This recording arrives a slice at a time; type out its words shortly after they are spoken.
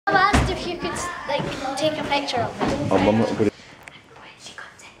take a picture of it. I'm not going to. She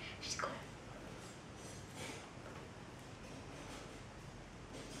comes in. She's going.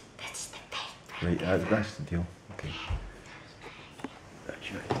 That's the best. Right, that's the deal. Okay. That's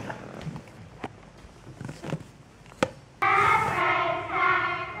your idea.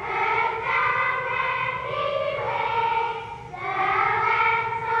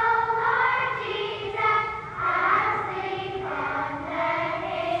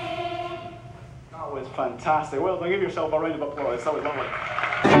 Fantastic. Well done. Give yourself a round of applause. That was lovely.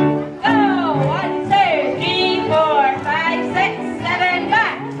 Go! 1, 2, 3, 4, 5, 6, 7,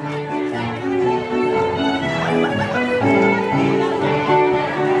 back!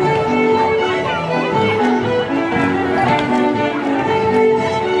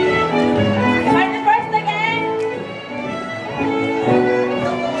 Turn the first again.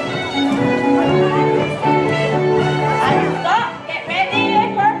 And stop. Get ready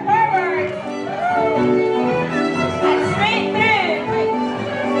for forward. And straight through.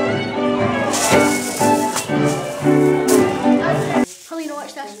 Helena,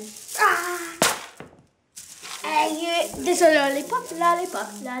 watch this. This is a lollipop, lollipop,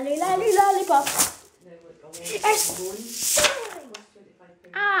 lollipop.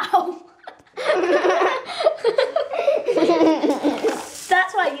 Ow!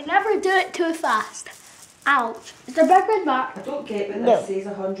 That's why you never do it too fast. Ouch. Is there bigger mark? I don't get what this says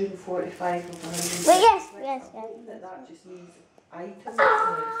 145 of 100. But yes. That just means items.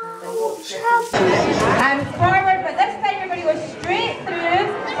 And forward, but this time you're going to go straight through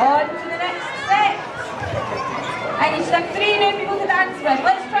on to the next set. And you should have 3 new people to dance with.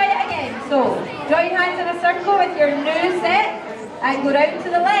 Let's try it again. So, join hands in a circle with your new set and go round to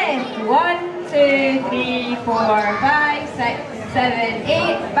the left. 1, 2, 3, 4, 5, 6, 7,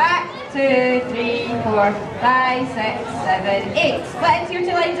 8. Back. 2, 3, 4, 5, 6, 7, 8. Split into your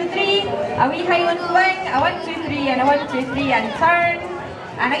 2 lines of 3. A wee Highland swing. A 1, 2, 3 and a 1, 2, 3 and turn.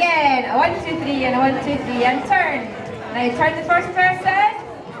 And again, a 1, 2, 3 and a 1, 2, 3 and turn. Now turn the first person,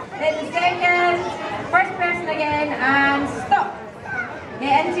 then the second, first person again, and stop.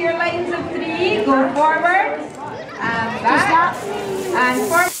 Get into your lines of 3, go forward, and back, and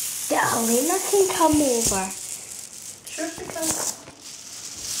forward. Yeah, Helena can come over. Sure she can.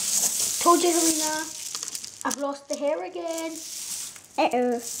 Told you, Helena. I've lost the hair again.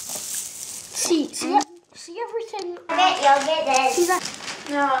 Uh-oh. See everything. You'll get it. See that?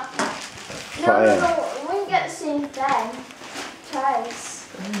 No. No, we won't get the same thing twice.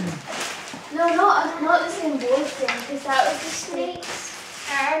 No, not the same board thing, because that was the snakes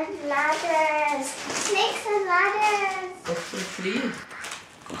and ladders. Snakes and ladders. What's the 3?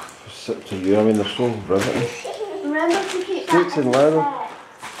 It's up to you. I mean, they're so riveting. Remember to keep that. Snakes and ladders.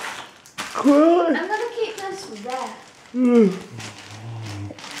 I'm going to keep this there.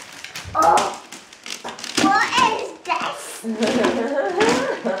 Oh! What is this?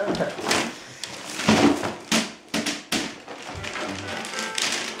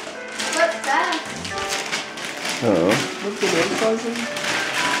 What's that? Oh. What's the noise causing?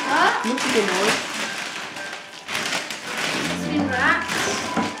 Huh? What's the noise? It's been rats.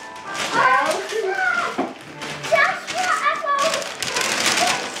 Well, just what I want.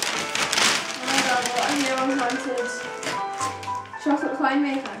 Oh my god, what a hero wanted. Chocolate coin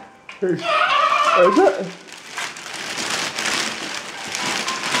maker. Is it?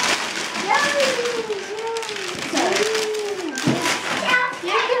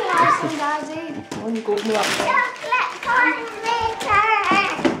 You can have some, Daddy. When you go to that Chocolate coin maker.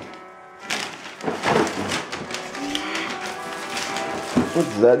 What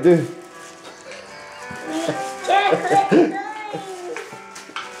does that do? Chocolate coin.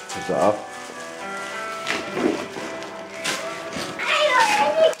 What's that up? I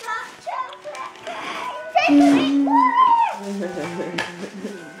already got chocolate coins.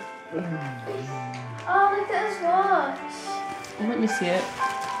 Oh, look at this watch. Let me see it.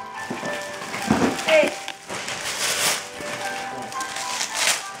 Hey.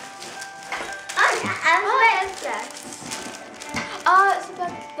 Oh, it's a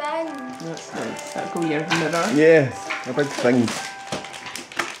big thing. That's nice. That'll go your mirror. Yeah, a big thing.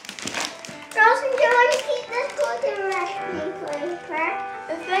 Rosslyn, do you want to keep this golden recipe paper?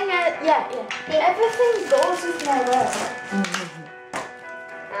 The thing is, yeah. Everything goes with my list.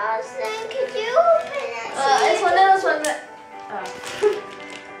 Rosslyn, could you open it? It's one of those ones that.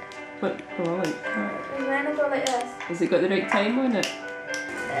 What? Oh, like that. I'm gonna go like this. Has it got the right time on it?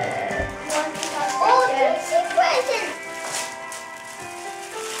 Oh, it's a present!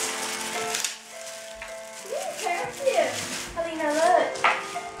 Perfume! Helena, look!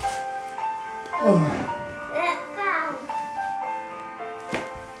 Let's go!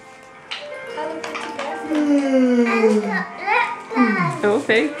 How do we put together? And got lip balm. Oh,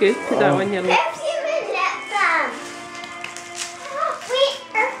 very good. Put that on your lips. Perfume and lip balm. Wait,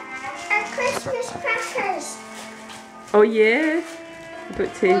 our Christmas crackers. Oh yeah.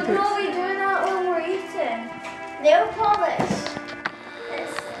 Don't take Look, no, we're doing that when we're eating. Nail polish.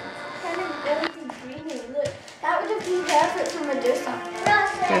 It's kind of velvety greeny. Look, that would have been perfect for Medusa.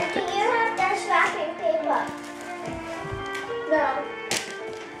 Rosslyn, do you have this wrapping paper? No.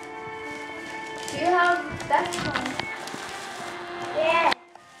 Do you have that one? Yeah.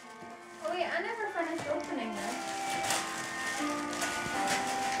 Oh wait, I never finished opening this.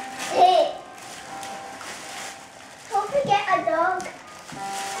 Hey. Don't forget a dog.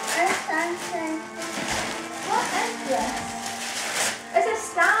 Or something. What is this? It's a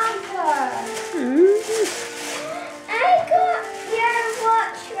stamper. I got your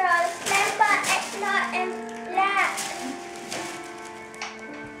watch, Rosslyn, but it's not in black.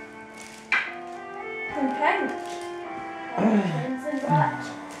 In pink. It's in watch.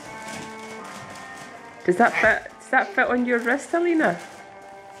 Does that fit on your wrist, Alina?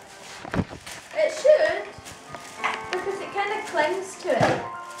 It should, because it kind of clings to it.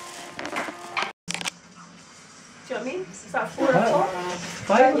 Do you know what I mean? Is that 4 o'clock?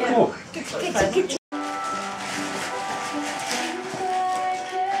 5 o'clock.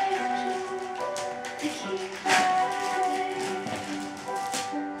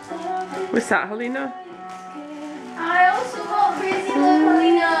 What's that, Helena? I also got Crazy Little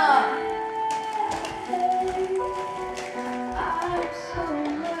Helena.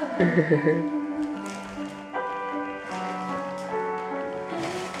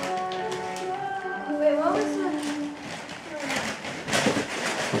 Wait, what was that?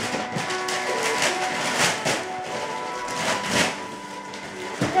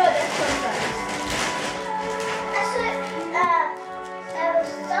 No, this one first. It was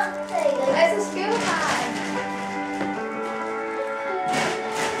something. It's a school bag.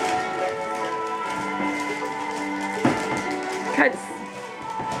 Can't.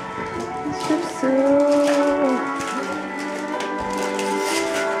 It's just so.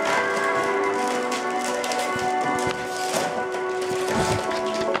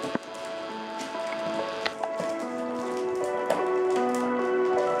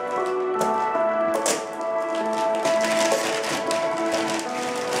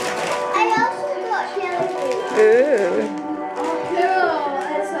 I also got jelly beans. Ooh. Cool.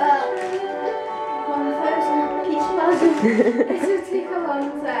 It's a 1,000-piece puzzle. This will take a long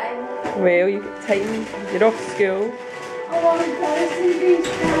time. Well, you get time. You're off school. A 1,000-piece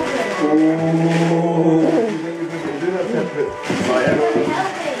puzzle. Oh, you think you're going to do that separate?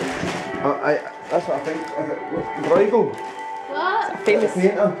 That's what I think. Is it Bruegel? What? Famous.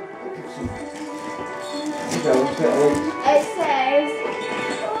 Painter. It says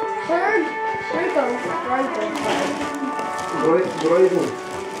Bruegel. Bruegel.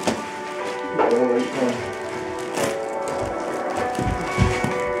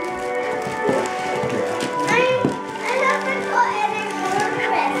 I haven't got any more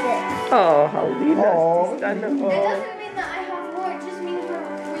presents. Oh, Helena. Oh. Just done it It all. doesn't mean that I have more, it just means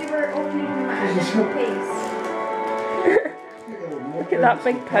we were opening them at a different pace. Look at that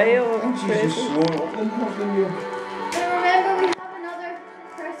big pile of She's just presents. slow opening them, than you. And remember, we have another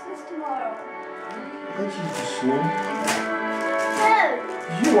Christmas tomorrow. I think she's just slow. No,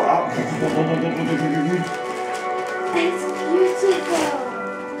 You are. it's beautiful.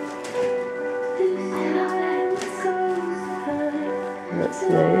 I love it. That's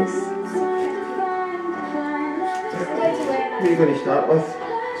nice. What are you going to start with?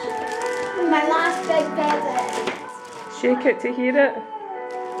 My last big present. Shake it to hear it.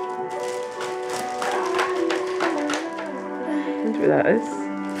 Wonder what that is.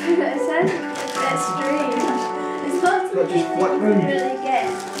 It says it's strange. It's not Not something just that flat you can room. really get.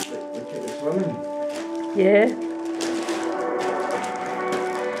 Look at the swimming. Yeah.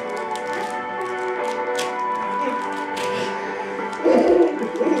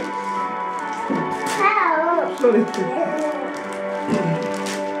 Help! Sorry.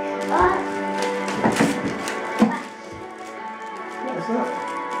 What's that?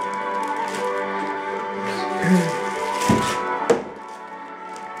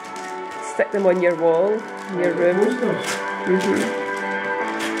 Stick them on your wall in your room. Posters.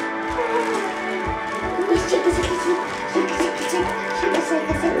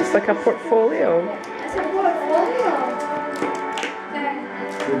 It's like a portfolio. It's a portfolio.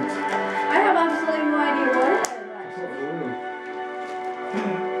 I have absolutely no idea what it is.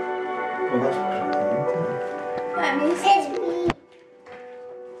 Well, that's That means it's me.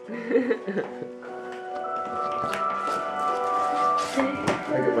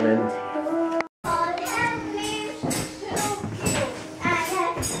 I got one in.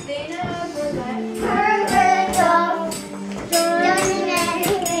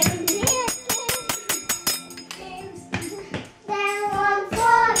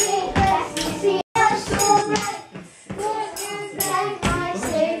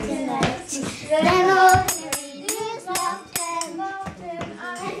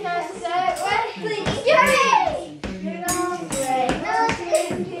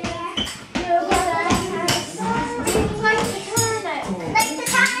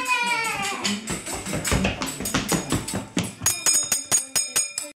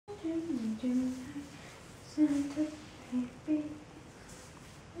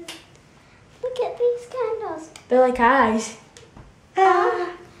 They're like eyes. They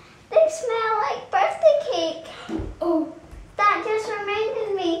smell like birthday cake. Oh. That just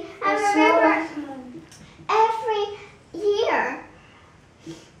reminded me. I remember every year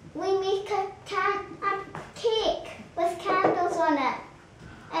we make a cake with candles on it.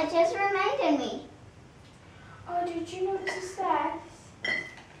 It just reminded me. Oh, did you notice this?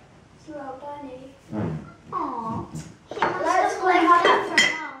 It's a little bunny. Aww. He must Let's have go left have it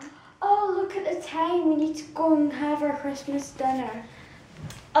for Mom. Oh, look at the time. We need to go and have our Christmas dinner.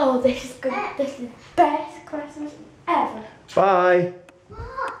 Oh, this is good. This is the best Christmas ever. Bye.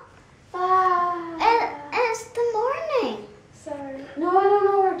 What? Bye. It's the morning. Sorry.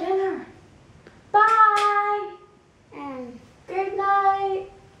 No, our dinner. Bye. Um, Good night.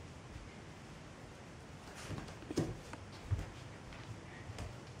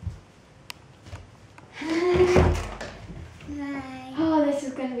 Night. Oh, this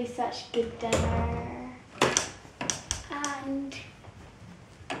is going to be such good dinner. And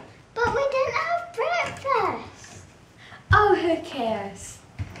but we didn't have breakfast. Oh, who cares?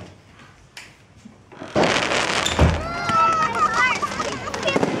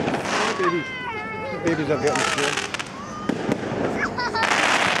 Babies. The babies are getting scared.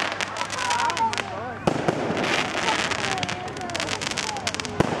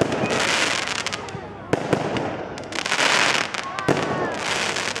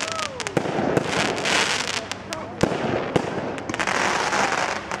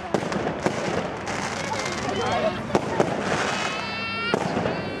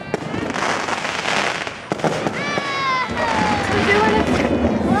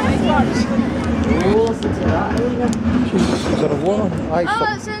 Is there a war? Aye, Oh,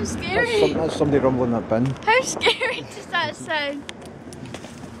 that sounds scary. that's somebody rumbling that bin. How scary does that sound?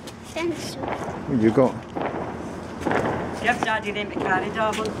 What you got? Give Daddy them to carry,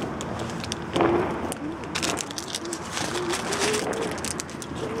 darling.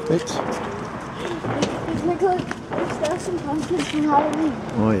 Right. Look, there's still some pumpkins from Halloween.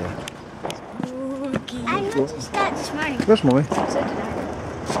 Oh yeah. I noticed that this morning. Where's Mommy? So did I.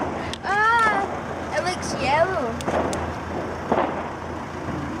 Ah, it looks yellow.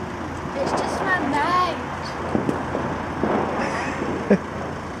 It's just my mind.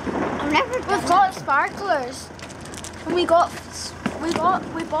 I've never We've got sparklers, and we bought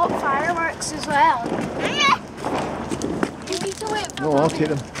fireworks as well. You need to wait for No, I'll Mommy. take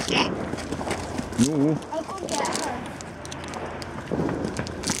them. No. I'll go get her.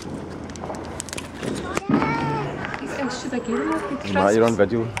 Should I give them a big Matt, you're on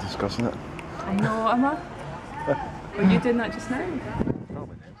video discussing it. I know, Emma. Were you doing that just now?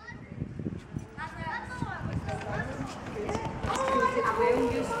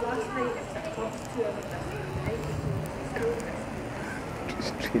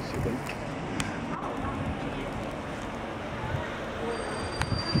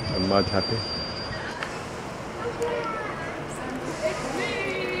 I'm mad happy.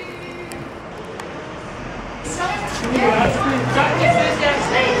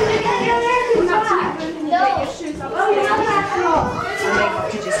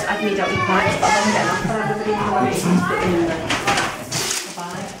 I've made up the packs, but I haven't got enough for everybody in the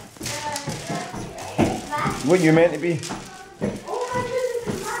bag. What you meant to be?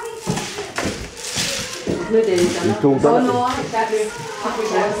 You told them. No, I think that'd be happy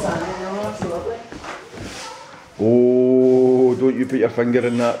days, son. No, absolutely. Oh, don't you put your finger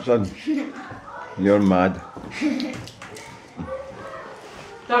in that, son. You're mad.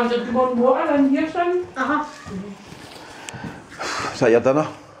 Dan, did you want water in here, son? Is that your dinner?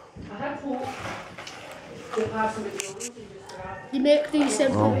 I had hope. They make these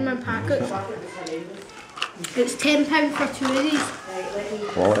simple in my packets. It's £10 for 2 of these.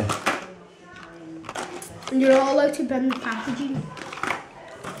 Quality. And you're not allowed to bin the packaging.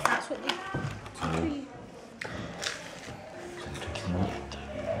 That's what they do.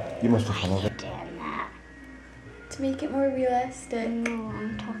 You must have come of it. To make it more realistic. No,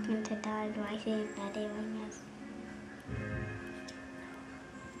 I'm talking to Dad. Why is he videoing us?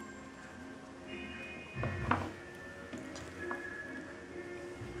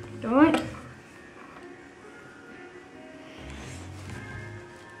 Don't.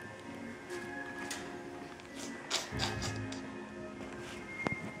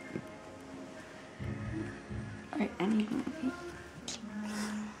 Right, any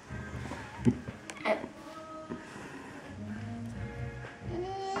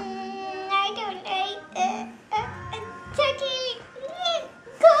I don't like it. Turkey.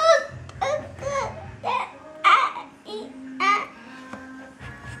 Cook.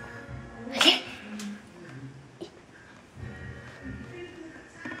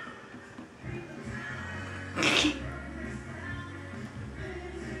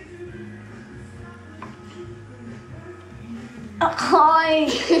 Oi!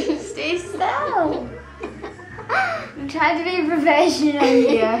 Stay still! I'm trying to be professional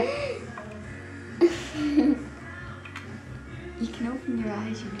here. You can open your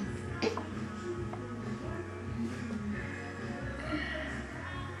eyes, you know.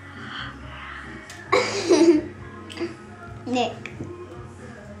 Nick.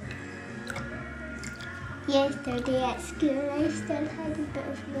 Yesterday at school, I still had a bit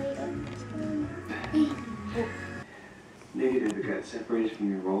of weight on my stomach. Negative, it got separated from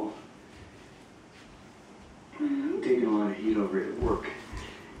your roll. Taking a lot of heat over it at work.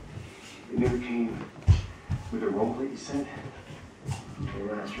 It never came with a roll that you sent.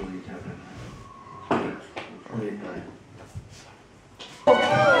 Well, that's really tough. Really bad.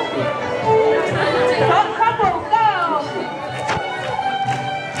 Top couple, go!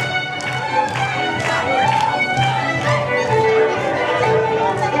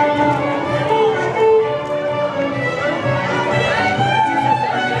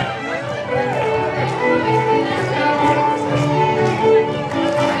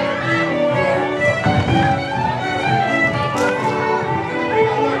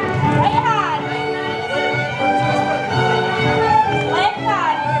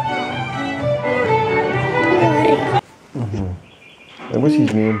 And what's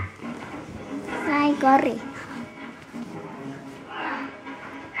his name? Hi, Gory.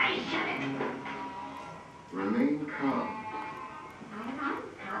 Remain calm.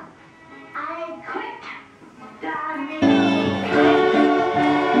 I quit.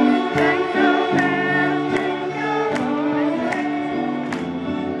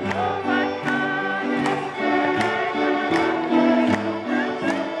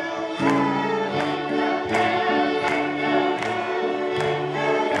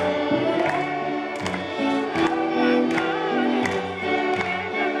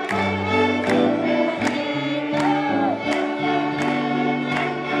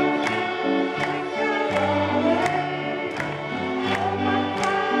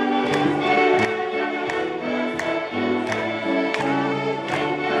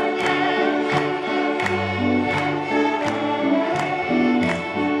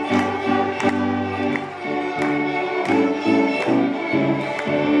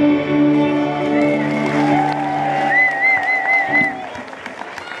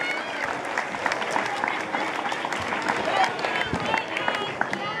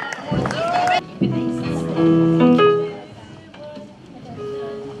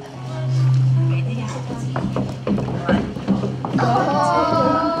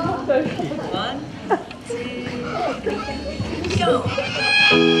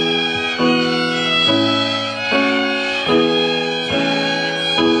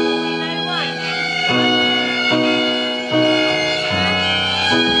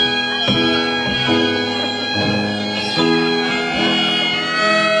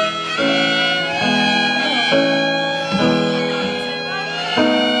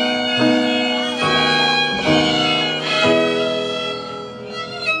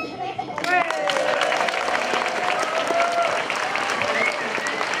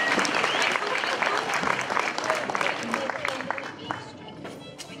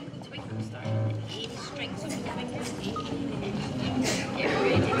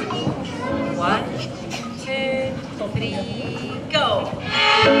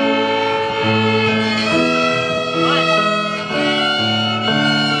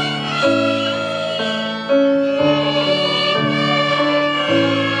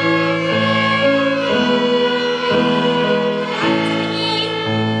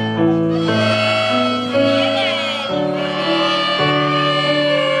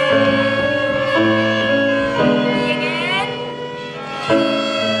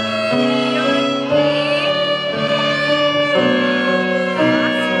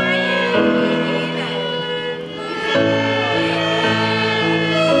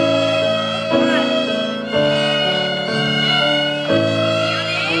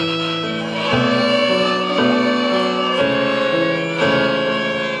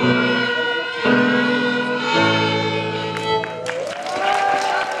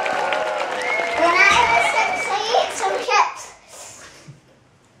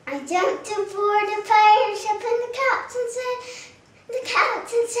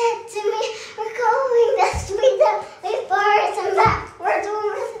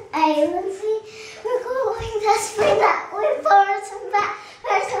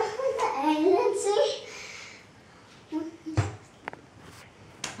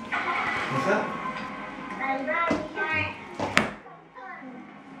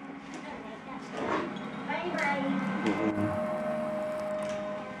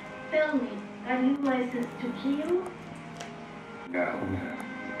 Tell me, are you licensed to kill? Is it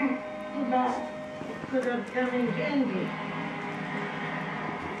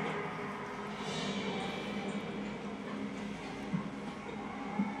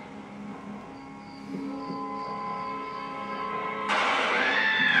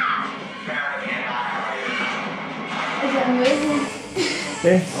amazing?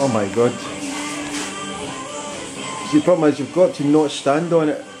 Eh? Oh my god. See, the problem is you've got to not stand on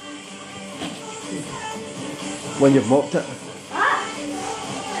it when you've mopped it.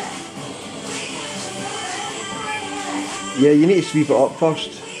 Yeah, you need to sweep it up first.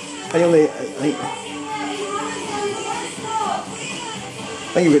 I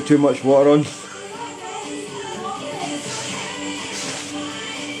think you've got too much water on.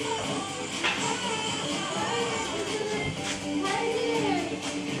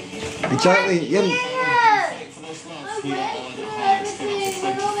 Exactly. Yeah.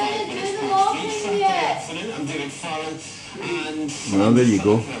 Well, there you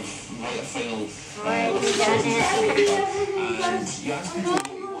go.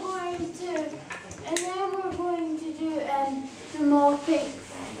 And then we're going to do the mopping.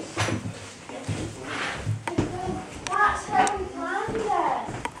 That's how we planned it.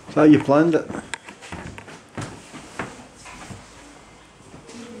 That's how you planned it.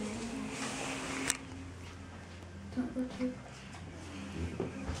 Don't go too.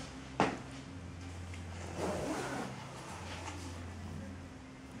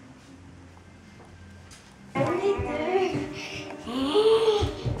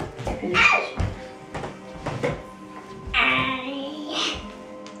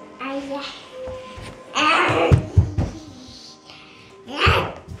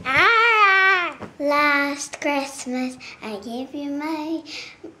 Last Christmas I gave you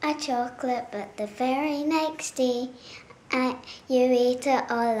a chocolate, but the very next day you ate it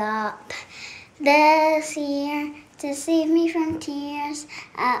all up. This year, to save me from tears,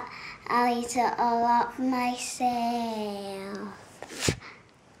 I'll eat it all up myself.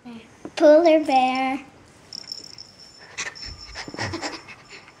 Polar bear.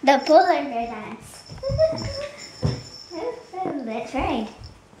 The polar bear dance. That's right.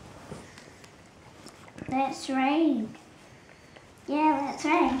 That's right. Yeah, that's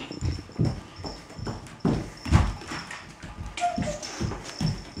right.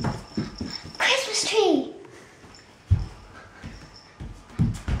 Christmas tree.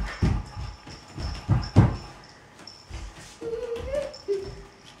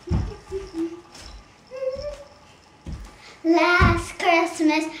 Last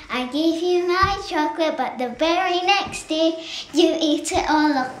Christmas I gave you my chocolate, but the very next day you ate it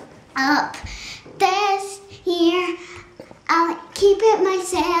all up. This year I'll keep it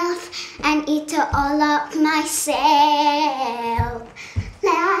myself and eat it all up myself.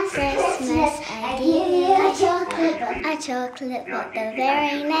 Last Christmas I gave you a chocolate, but the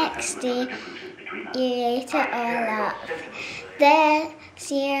very next day you ate it all up.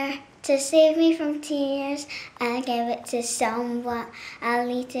 This year, to save me from tears, I'll give it to someone. I'll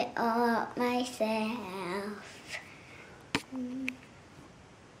eat it all up myself.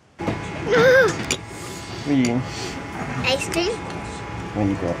 What are you eating? Ice cream? What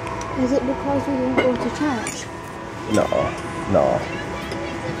you got? Is it because we didn't go to church? No.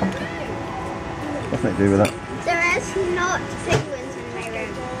 Nothing to do with that. There is not penguins in my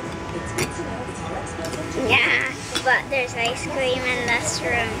room. Yeah, but there's ice cream in this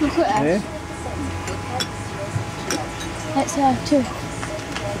room. Look at Yeah? It's her too.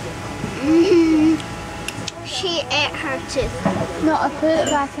 She ate her tooth. No, I put it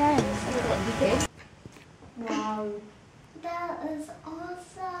back in. Wow. That is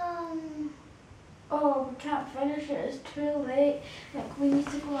awesome. Oh, we can't finish it. It's too late. Like, we need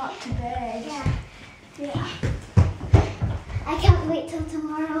to go up to bed. Yeah. I can't wait till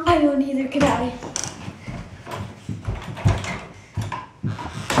tomorrow. I know, neither can I.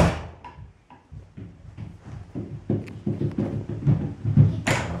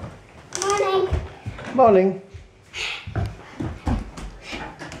 Morning. Morning.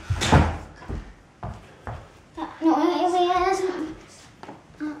 No,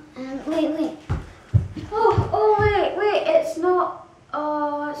 wait. Wait, it's not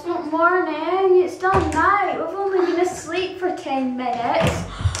morning, it's still night. We've only been asleep for 10 minutes.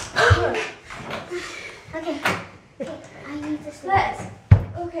 Okay. I need to sleep.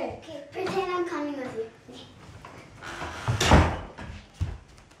 Okay. Okay, pretend I'm coming with you.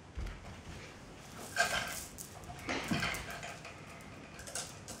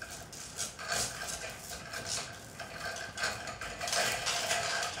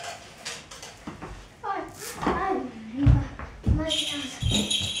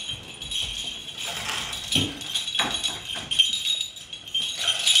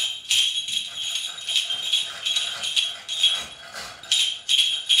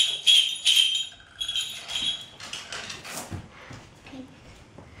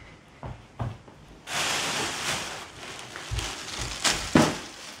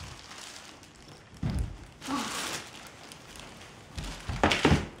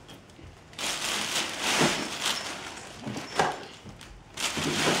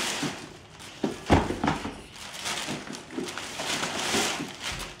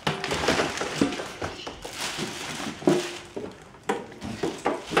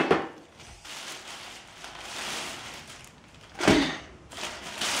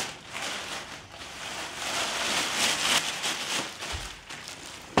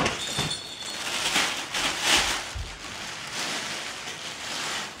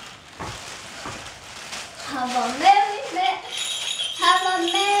 Have a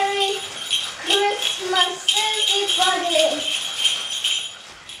Merry Christmas, everybody.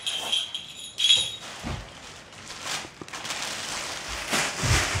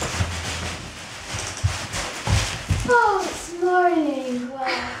 Oh, it's morning.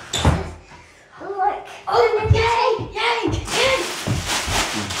 Wow. Look. Oh, yay!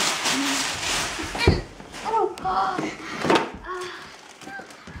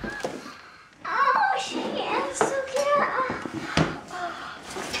 Oh, she is so cute.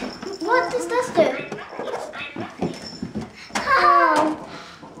 What does this do? Oh.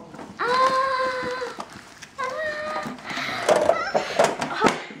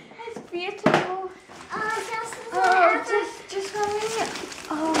 It's beautiful. Just one minute.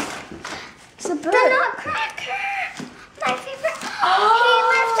 Oh, it's a book. The Nutcracker. My favorite. He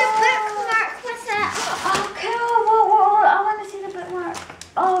left a bookmark with it. Oh, cool. Whoa. I want to see the bookmark.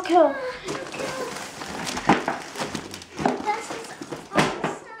 Oh, cool. This is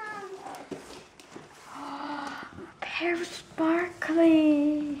awesome. Pair of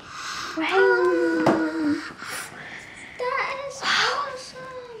sparkly. Wow. That is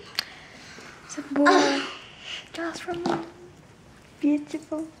awesome. It's a boy. Just from me.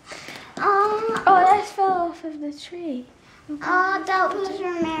 Beautiful. Oh, this fell off of the tree. Oh, that was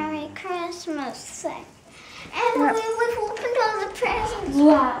your Merry Christmas thing. And we've opened all the presents.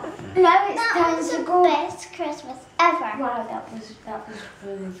 Wow. Now it's That time was to the go. best Christmas ever. Wow, that was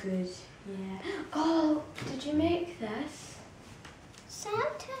really good. Yeah. Oh, did you make this?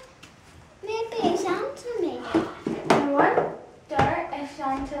 Santa? Maybe Santa made it. I wonder if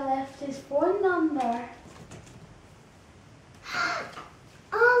Santa left his phone number.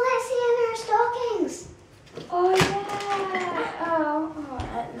 Oh, let's see in our stockings. Oh yeah. Oh,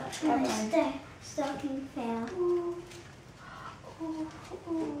 never mind. The stocking fell. Oh,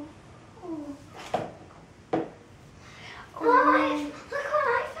 look what I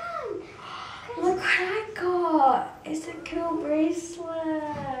found. Look what I got. It's a cool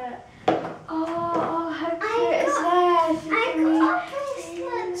bracelet. Oh, how cute is this? I got a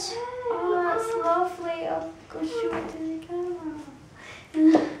bracelet too. Oh, that's lovely. I'll go show it to the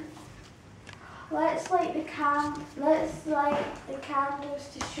camera. Let's light the candles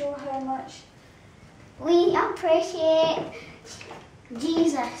to show how much We appreciate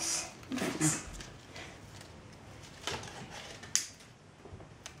Jesus.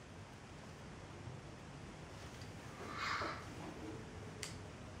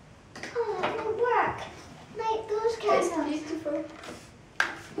 Oh, that will work. Like those candles. it's beautiful.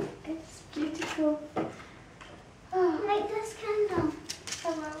 It's beautiful. Oh, Like this candle.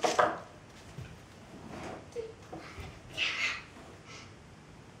 hello.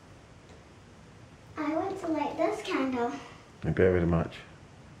 I want to light this candle. Thank you very much.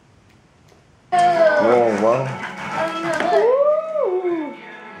 Oh, Oh, wow. Ooh.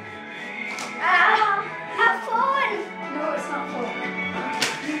 A phone! No, it's not full.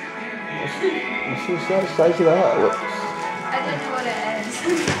 What's the size of that? It looks. I don't know what it is.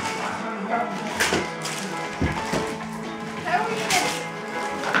 How are you?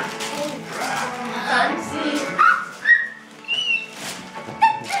 Fancy.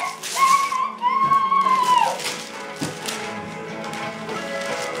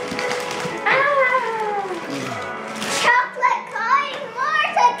 Chocolate coin, more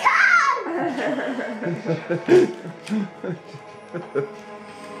to come!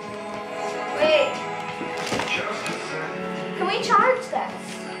 Wait. Can we charge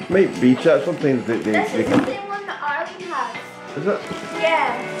this? Might be chat. Sometimes they This is the can. same one that Arlene has. Is it?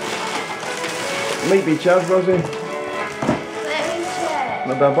 Yeah. Might be charged, Rosie. Let me check.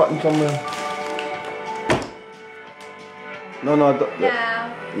 There'll be a button somewhere. No, I don't. No.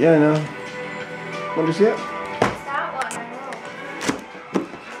 Yeah, no. Want to see it? It's that one, I know.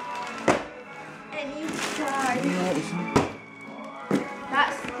 It needs charge.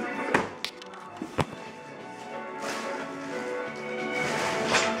 That's...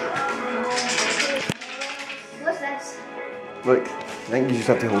 What's this? Look, I think you just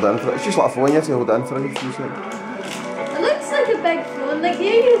have to hold in for it. It's just like a phone, you have to hold in for a few seconds. It looks like a big phone like you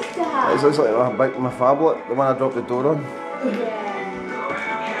used to have. It looks like my phablet, the one I dropped the door on.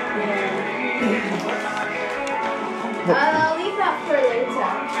 I'll leave that for later.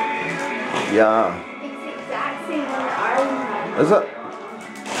 Yeah. It's the exact same one that Arlene has. Is it?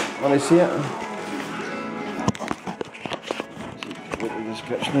 Let me see it. What the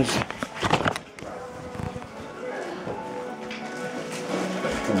description is.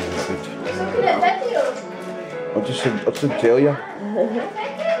 Looking at videos. I'll just tell you. I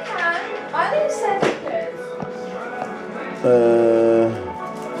think you can. Arlene said it could.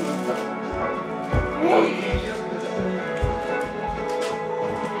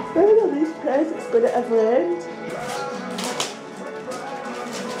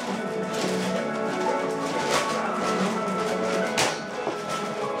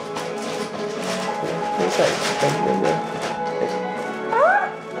 What's that thing there?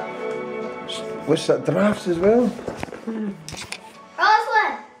 What's that, drafts as well?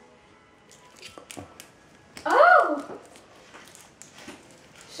 Rosslyn! Oh!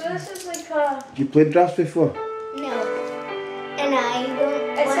 So this is like a... Have you played drafts before? No. And I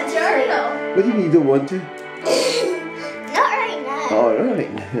don't It's want a journal. What do you mean you don't want to? Not right now. Oh,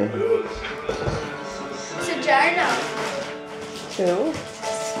 right. It's a journal. Cool.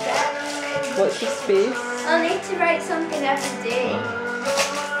 What's the space? I'll need to write something every day.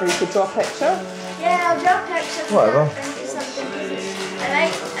 Or you could draw a picture? Yeah, I'll draw pictures Whatever. and do something.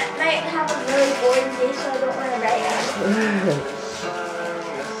 I might have a really boring day, so I don't want to write it.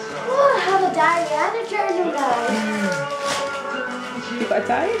 Oh, I have a diary and a journal, guys. You've got a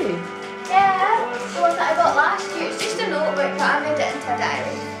diary? Yeah, the one that I got last year. It's just a notebook, but I made it into a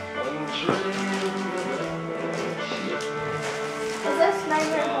diary. Is this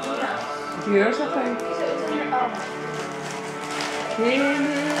mine or something else? Yours, I think. Because it was in the... Oh.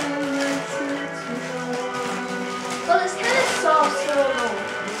 Well, it's kind of soft, so no.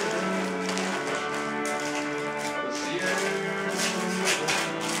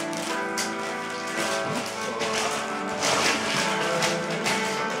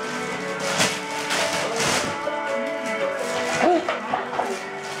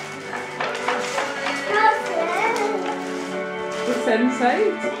 What's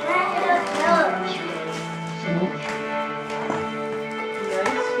inside? I don't know.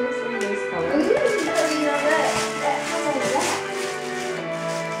 Nice, show some nice colour.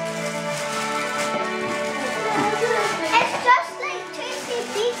 It's just like 2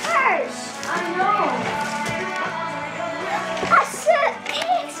 speakers. I know. That's it.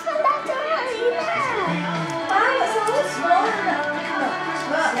 It's for that arena. Wow, it's a little smaller than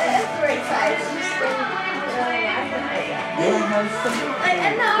but it is the right size. It's just like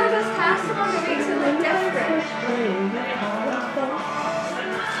in the Argos Castle one, it makes it look different.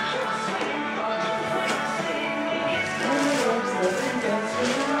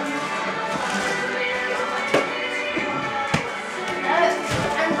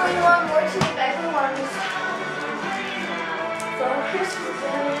 I'm going to want more to the bigger ones for Christmas.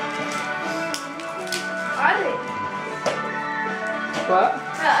 Are they? What?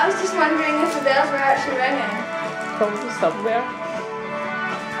 I was just wondering if the bells were actually ringing. Probably somewhere.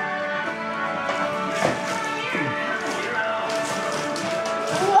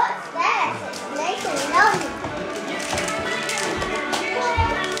 What's that? It's nice and yummy.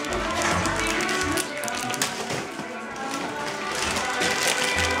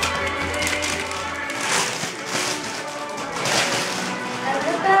 And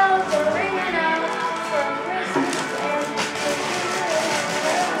the bells are ringing out for Christmas and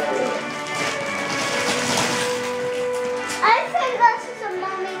I think this is a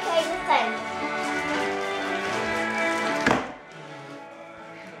mommy kind of thing.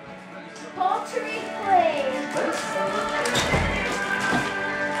 pottery clay.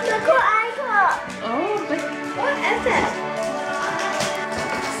 Look what I got. Oh, big. What is it?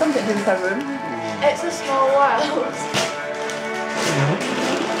 Something in the room. It's a small world.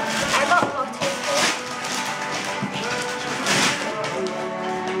 I got pottery clay.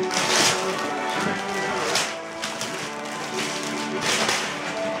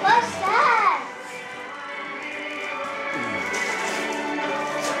 What's that?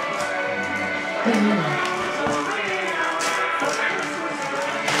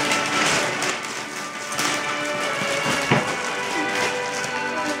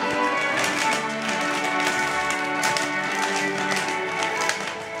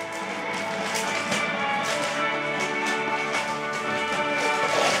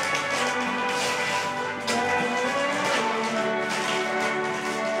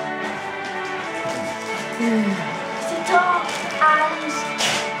 It's a top and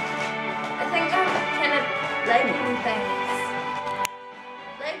I think I'm kind of liking things.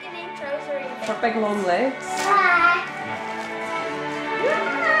 Liking a trousery For big long legs. Hi.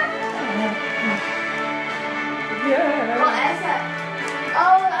 Yeah. What is it?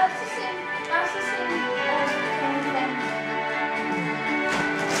 Oh, that's the same kind of thing.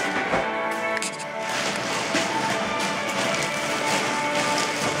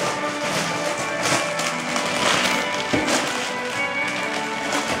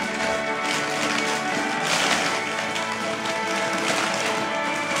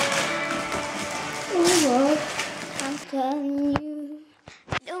 I'm telling you,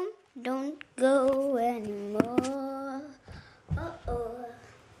 don't go anymore. Uh-oh.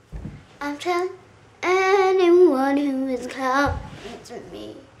 I'm telling anyone who is coming to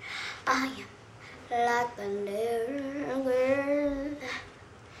me, I am like a little girl.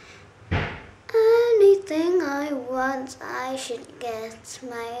 I need once I should get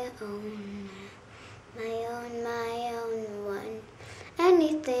my own one.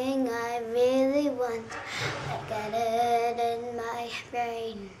 Anything I really want, I get it in my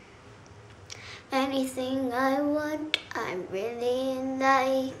brain. Anything I want, I really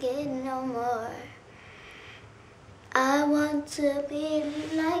like it no more. I want to be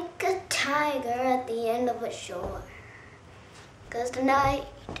like a tiger at the end of a shore. 'Cause tonight,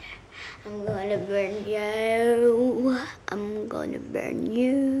 I'm gonna burn you. I'm gonna burn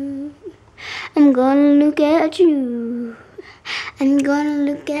you. I'm gonna look at you. I'm gonna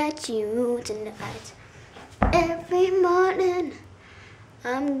look at you tonight. Every morning,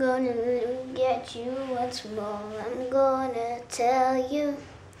 I'm gonna look at you once more. I'm gonna tell you.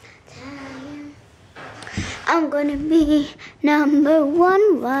 I'm gonna be number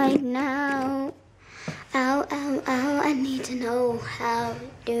one right now. Ow, ow, ow, I need to know how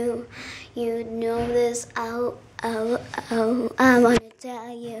do you know this? Ow, ow, ow, I wanna tell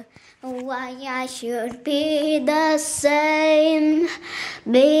you why I should be the same.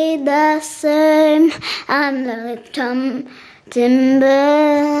 Be the same. I'm like timber.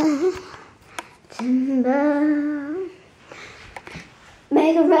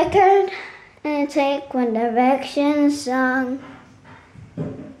 Make a record and take One Direction song.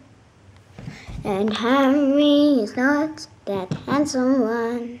 And Harry is not that handsome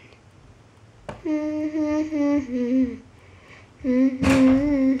one.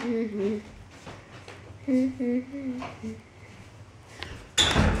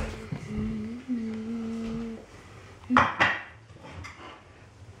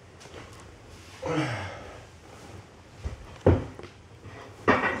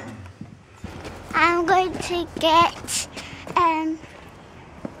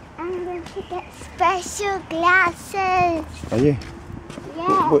 I'm going to get special glasses. Are you?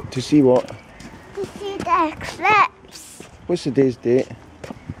 Yeah. What, to see what? To see the eclipse. What's the day's date?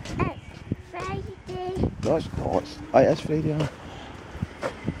 It's Friday. No, it's not. It's Friday, huh?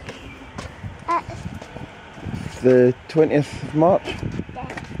 It's The 20th of March.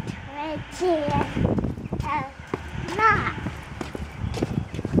 the 20th of March.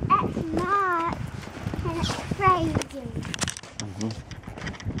 It's March and it's Friday.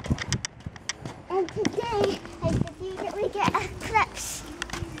 And today is the day that we get an eclipse.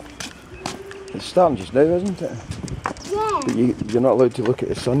 It's starting just now, isn't it? Yeah. But you're not allowed to look at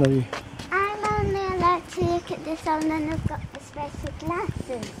the sun, are you? I'm only allowed to look at the sun and I've got the special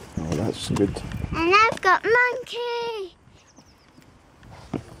glasses. Oh, that's good. And I've got monkey.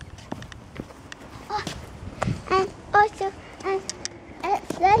 Oh, and also, and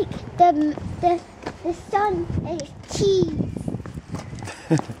it's like the sun is cheese.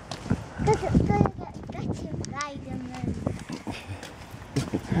 Because it's going to get better vitamins.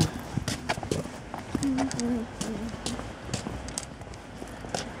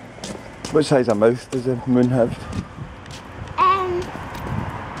 What size of mouth does the moon have?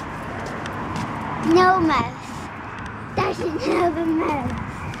 No mouth. Doesn't have a mouth.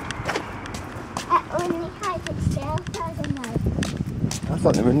 It only has itself as a mouth. I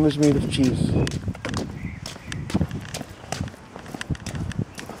thought the moon was made of cheese.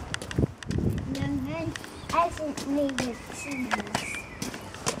 The moon isn't made of cheese.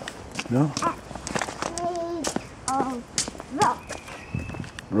 No? It's made of rock.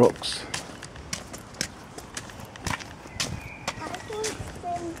 Rocks. I don't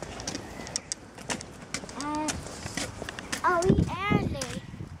think... are we early?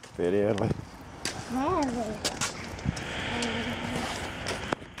 Very early. Really?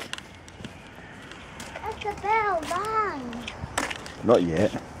 It's the bell rang. Not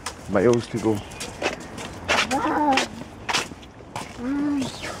yet. Miles to go. Wow.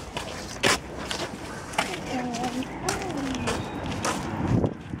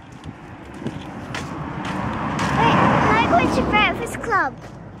 To Breakfast Club.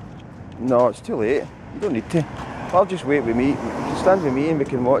 No, it's too late. You don't need to. I'll just wait with me. You can stand with me and we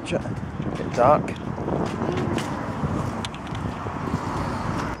can watch it. It's dark.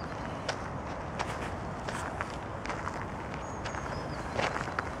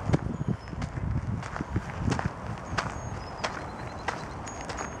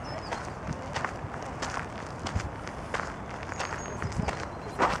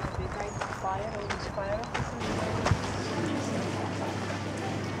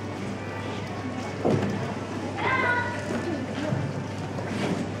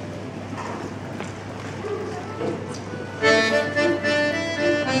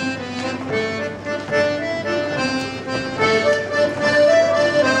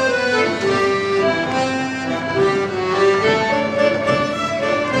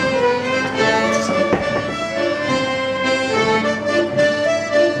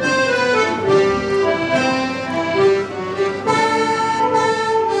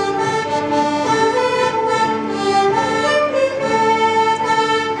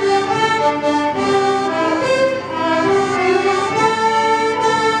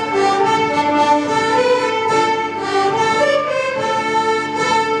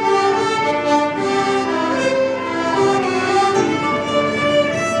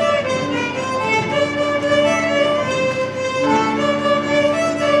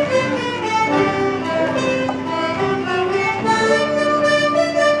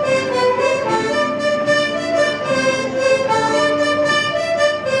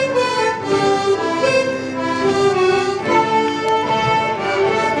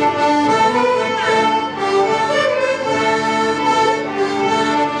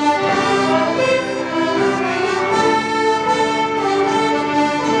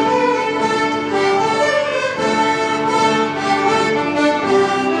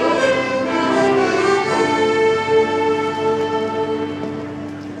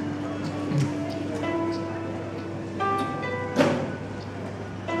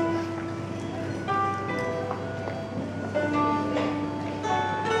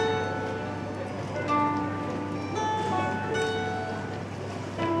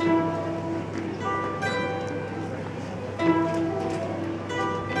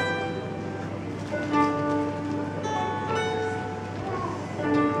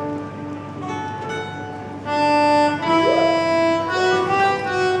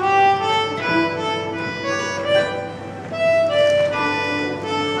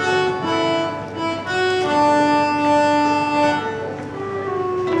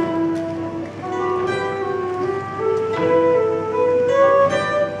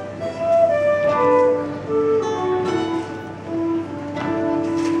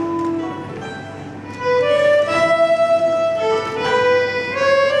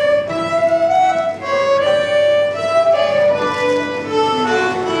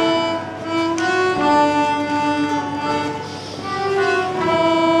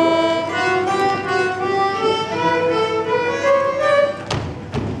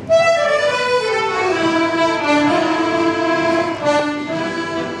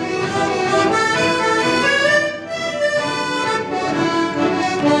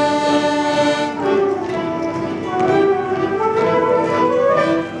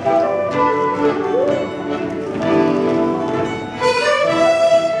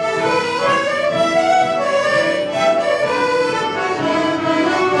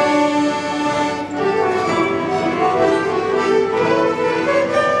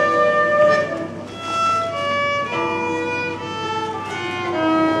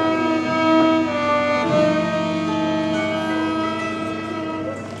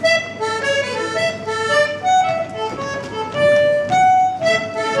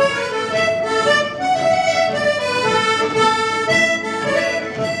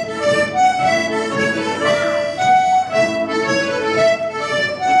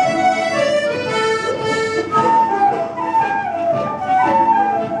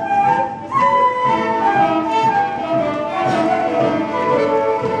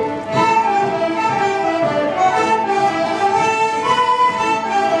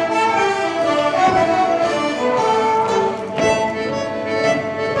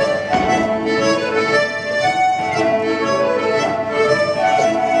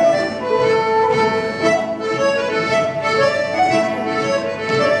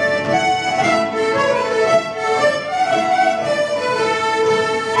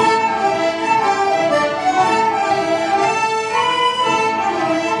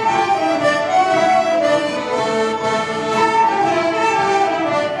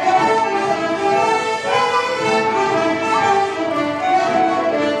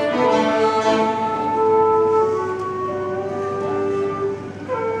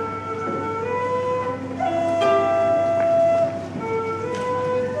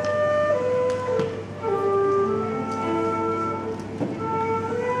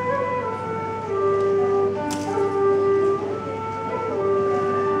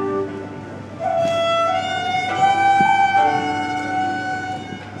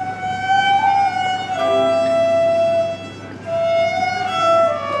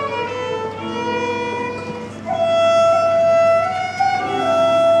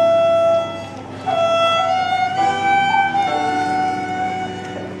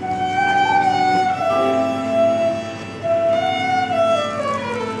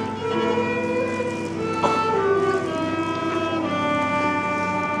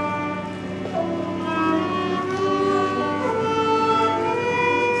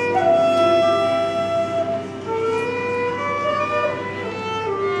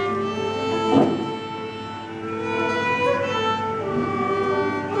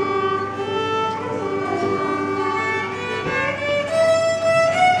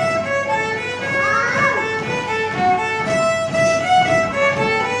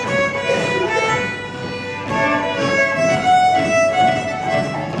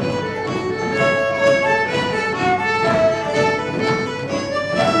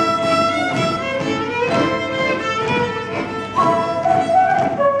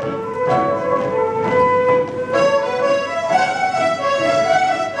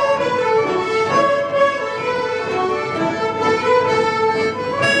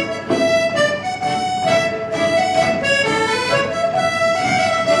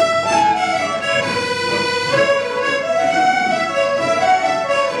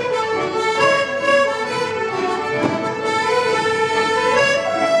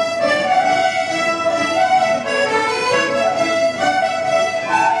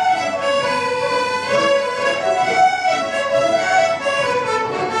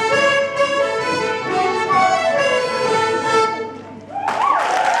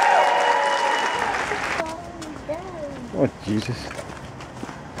 Oh Jesus.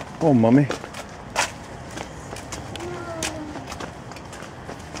 Oh mummy. I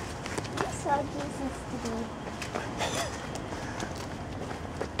saw Jesus today.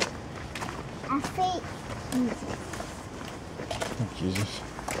 I fake Jesus. Oh Jesus.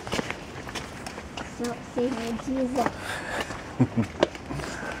 Stop saying Jesus.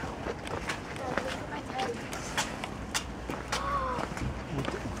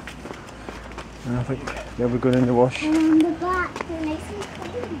 And I think they'll be going in the wash. And on the back, they're nice and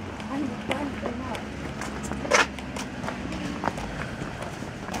clean. And the front, they're not.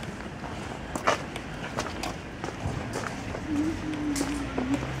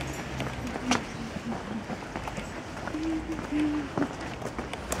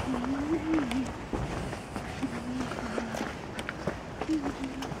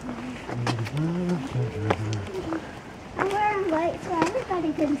 I'm wearing white so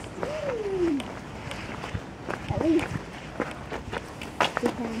everybody can see. At least they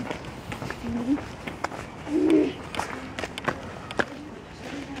can.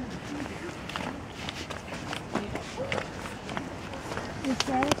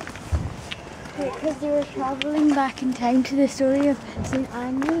 Because they were travelling back in time to the story of St.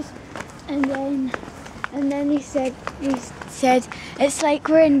 Andrews, and then he said it's like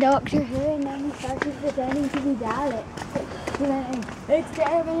we're in Doctor Who, and then he started pretending to be Dalek. He went,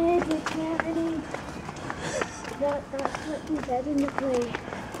 exterminate. That's what he said in the play.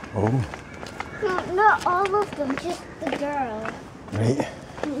 Oh. No, not all of them, just the girl. Right.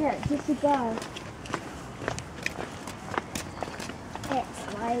 Yeah, just the girl. It's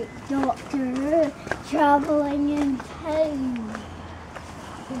like Doctor Who travelling in time.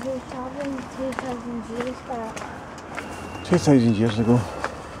 He was travelling 2,000 years back. 2,000 years ago.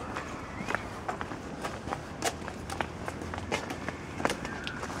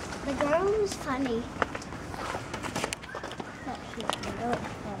 The girl was funny. Not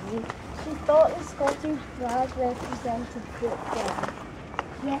funny. She thought the Scottish flag represented football.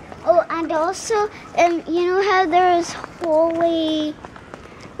 Yeah. Oh, and also, you know how there's holy.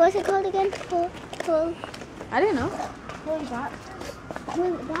 What's it called again? I don't know. Holy Baptist.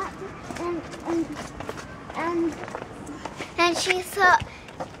 Holy Baptist. And she thought.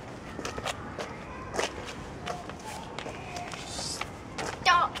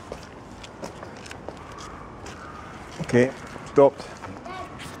 Stop. Okay, stopped.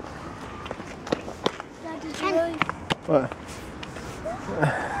 That is really. What?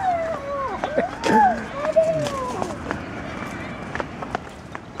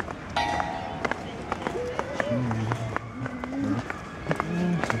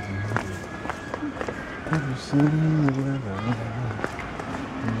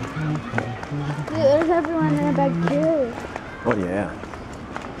 There's everyone in a big queue. Oh yeah.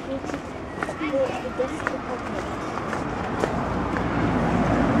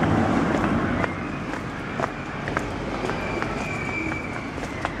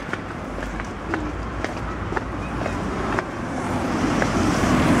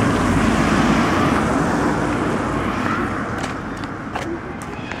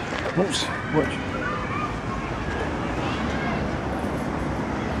 Oops, watch.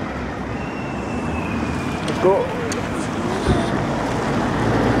 Let's go.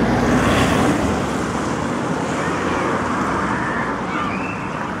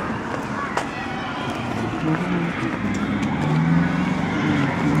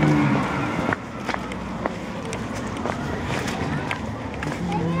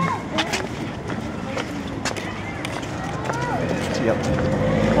 Yep.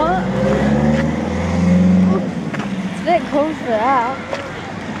 What? It's a bit cold for that.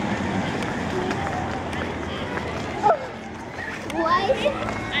 Why?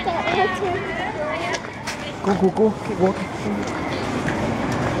 Go. Keep walking.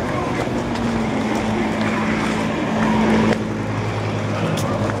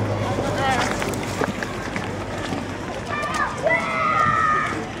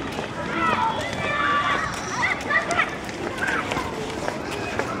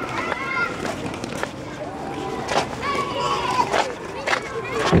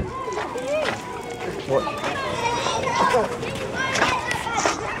 Watch.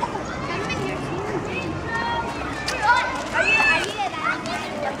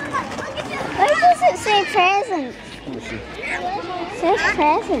 Why does it say presents? Let me see. It says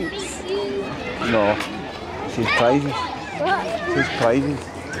presents. No. It says prizes. What? It says prizes.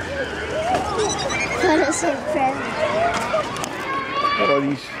 Why does it say presents? What are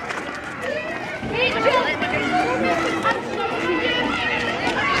these?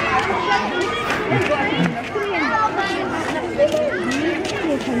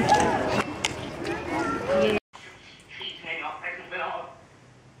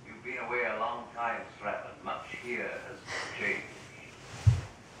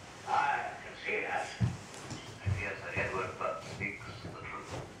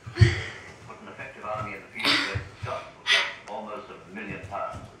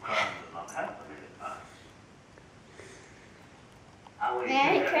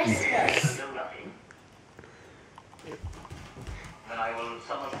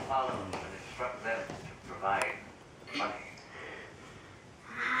 Thomas Parliament and instruct them to provide money.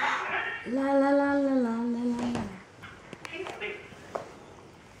 La la la la la la la.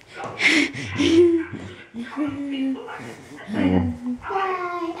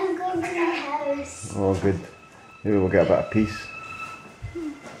 Bye, I'm going to my house. Oh, good. Maybe we'll get a bit of peace.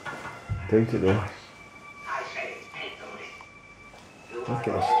 Doubt it though. Look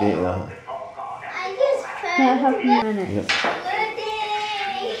at the state of that. I just put Yep.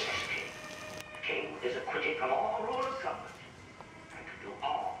 birthday. King is acquitted from all rule of government. And to do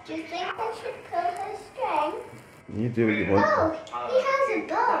all. Do you think I should pull her string? You do what you want. Oh, he has a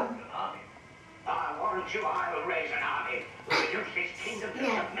gun. I warrant you, I will raise an army. We'll reduce this kingdom to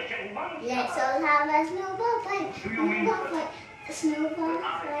submission once. Let's all have a snowball fight. Snowball fight. A snowball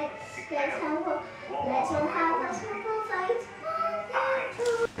fight. Let's all have a snowball fight.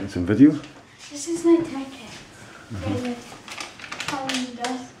 And some video. This is my ticket for the coming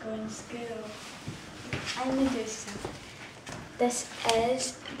dusk going to school. I'm going to do some. This is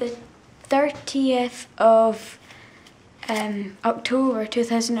the 30th of October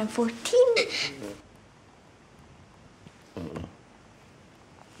 2014.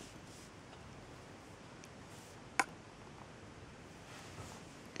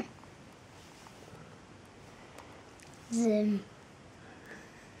 Zoom.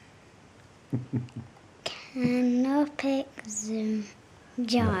 Canopic zoom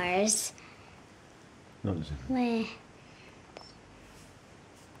jars. Not zoom.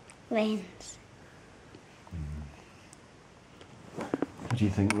 Lens. What do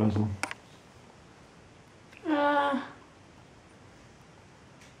you think, Rosslyn?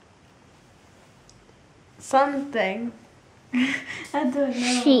 Something. I don't know.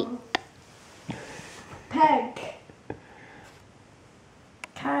 Sheep. Pig.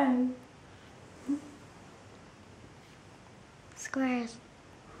 Cow. Squares.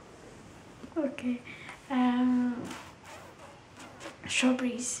 Okay.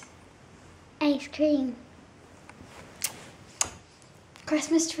 Strawberries. Ice cream.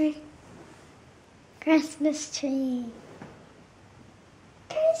 Christmas tree. Christmas tree.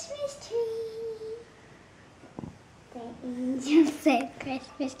 Christmas tree. The angel said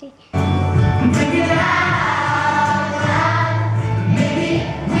Christmas tree.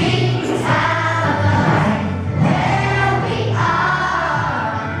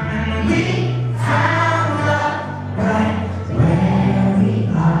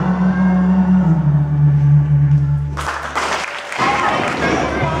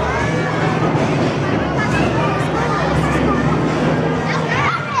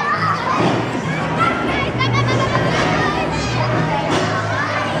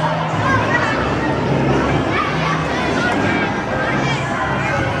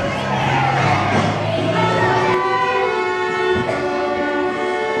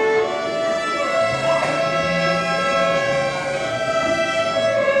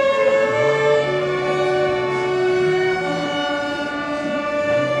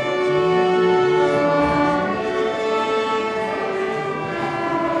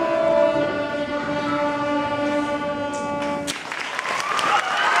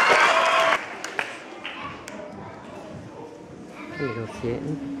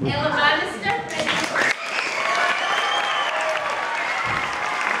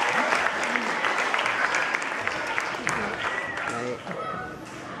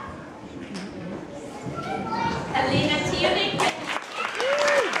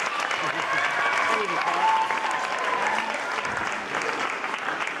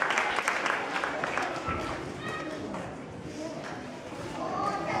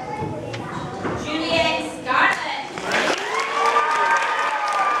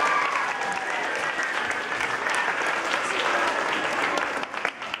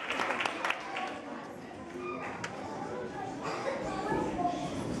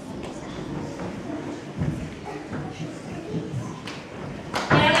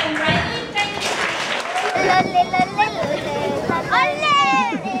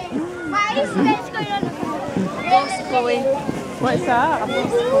 What's that?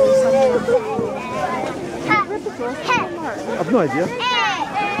 I've no idea.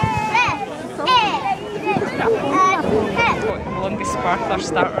 The longest sparkler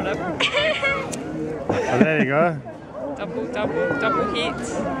starter ever. Oh, there you go. Double heat.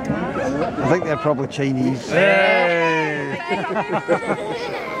 I think they're probably Chinese. Hey!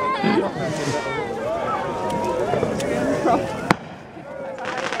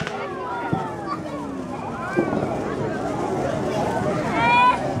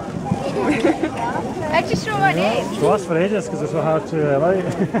 I just wrote my name. It was for ages because it's so hard to light.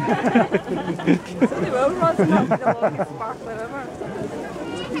 So the world was not the longest sparkler ever.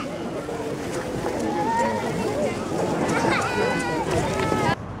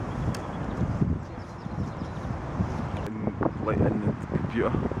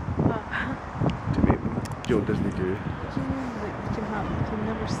 world doesn't he do? You can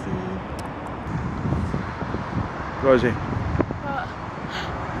never see. Rosie.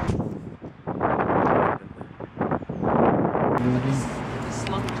 The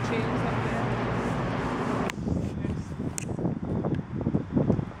slug trees up there.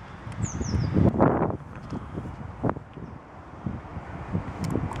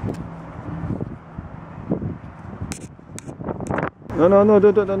 No,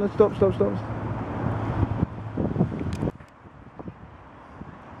 don't, stop.